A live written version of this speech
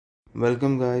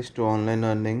Welcome guys to online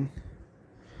earning.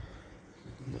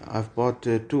 I've bought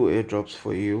two airdrops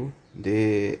for you.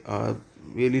 They are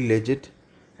really legit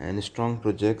and strong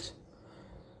projects.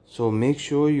 So make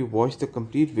sure you watch the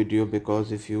complete video,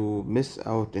 because if you miss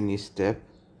out any step,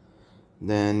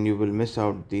 then you will miss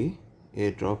out the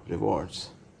airdrop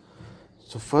rewards.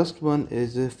 So first one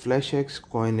is a FlashX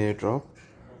coin airdrop.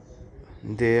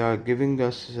 They are giving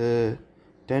us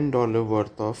 $10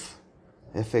 worth of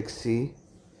FXC,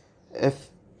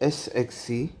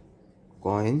 SXC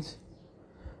coins.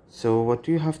 So what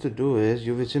you have to do is,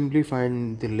 you will simply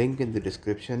find the link in the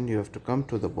description. You have to come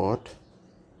to the bot,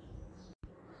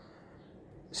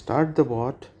 start the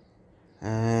bot,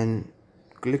 and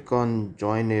click on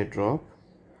join airdrop.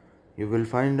 You will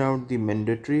find out the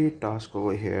mandatory task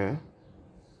over here.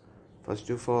 First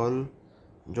of all,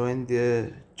 join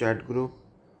their chat group,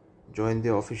 join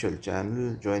their official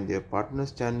channel, join their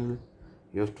partners channel.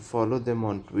 You have to follow them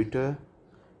on Twitter.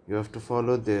 You have to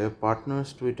follow their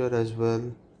partners Twitter as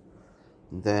well.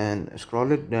 Then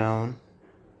scroll it down.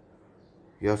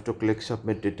 You have to click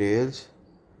submit details,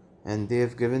 and they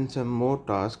have given some more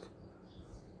tasks.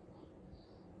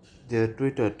 Their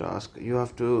Twitter task, you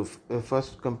have to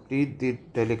first complete the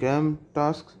Telegram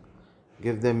tasks.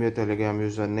 Give them your Telegram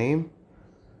username,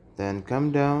 then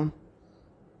come down.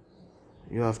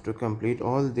 You have to complete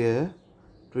all their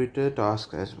Twitter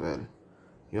tasks as well.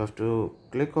 You have to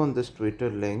click on this Twitter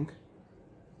link,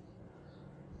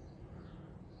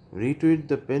 retweet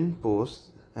the pinned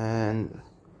post, and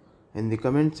in the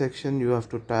comment section you have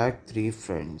to tag 3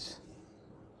 friends.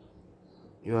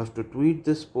 You have to tweet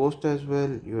this post as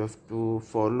well. You have to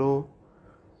follow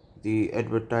the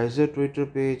advertiser Twitter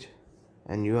page,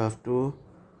 and you have to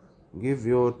give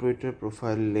your Twitter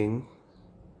profile link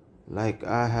like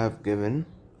I have given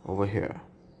over here.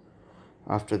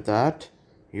 After that,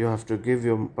 you have to give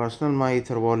your personal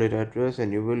MyEther wallet address,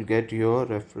 and you will get your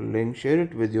referral link. Share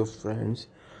it with your friends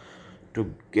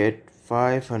to get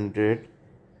 500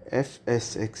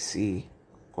 FSXC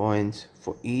coins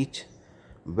for each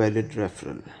valid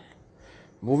referral.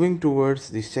 Moving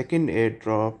towards the second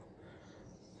airdrop,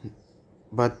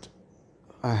 but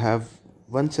I have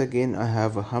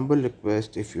a humble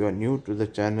request. If you are new to the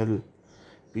channel,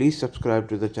 please subscribe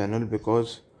to the channel,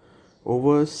 because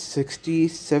over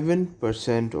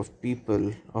 67% of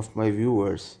people, of my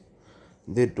viewers,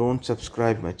 they don't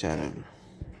subscribe my channel.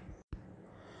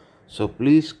 So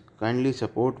please kindly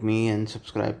support me and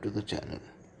subscribe to the channel,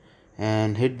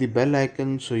 and hit the bell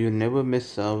icon so you never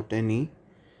miss out any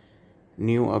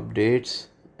new updates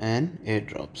and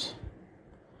airdrops.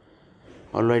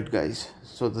 Alright guys,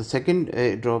 so the second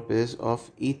airdrop is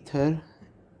of Ether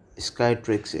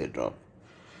Skytrix airdrop.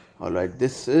 Alright,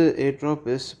 this airdrop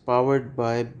is powered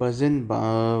by Buzzin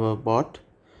bot.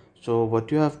 So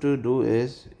what you have to do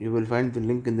is, you will find the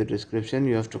link in the description.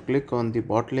 You have to click on the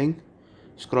bot link,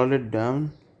 scroll it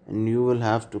down, and you will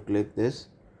have to click this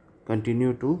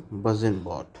continue to Buzzin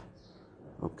bot.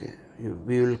 Okay,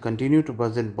 we will continue to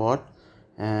Buzzin bot,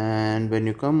 and when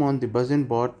you come on the Buzzin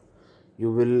bot,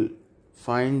 you will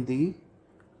find the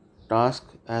task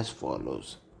as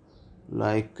follows.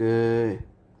 Like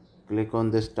click on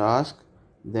this task,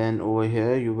 then over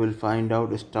here you will find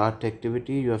out start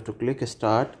activity. You have to click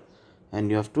start, and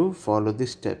you have to follow the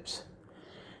steps.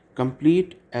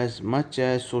 Complete as much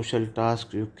as social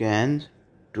tasks you can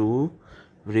to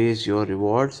raise your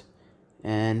rewards,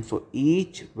 and for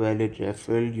each valid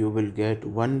referral you will get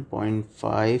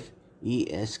 1.5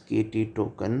 ESKT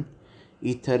token,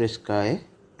 Ether Sky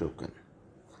token.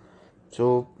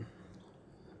 So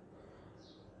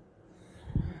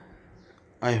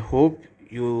I hope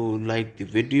you like the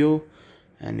video,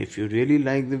 and if you really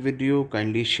like the video,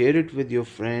 kindly share it with your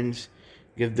friends.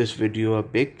 Give this video a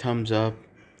big thumbs up,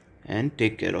 and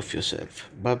take care of yourself.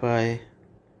 Bye bye.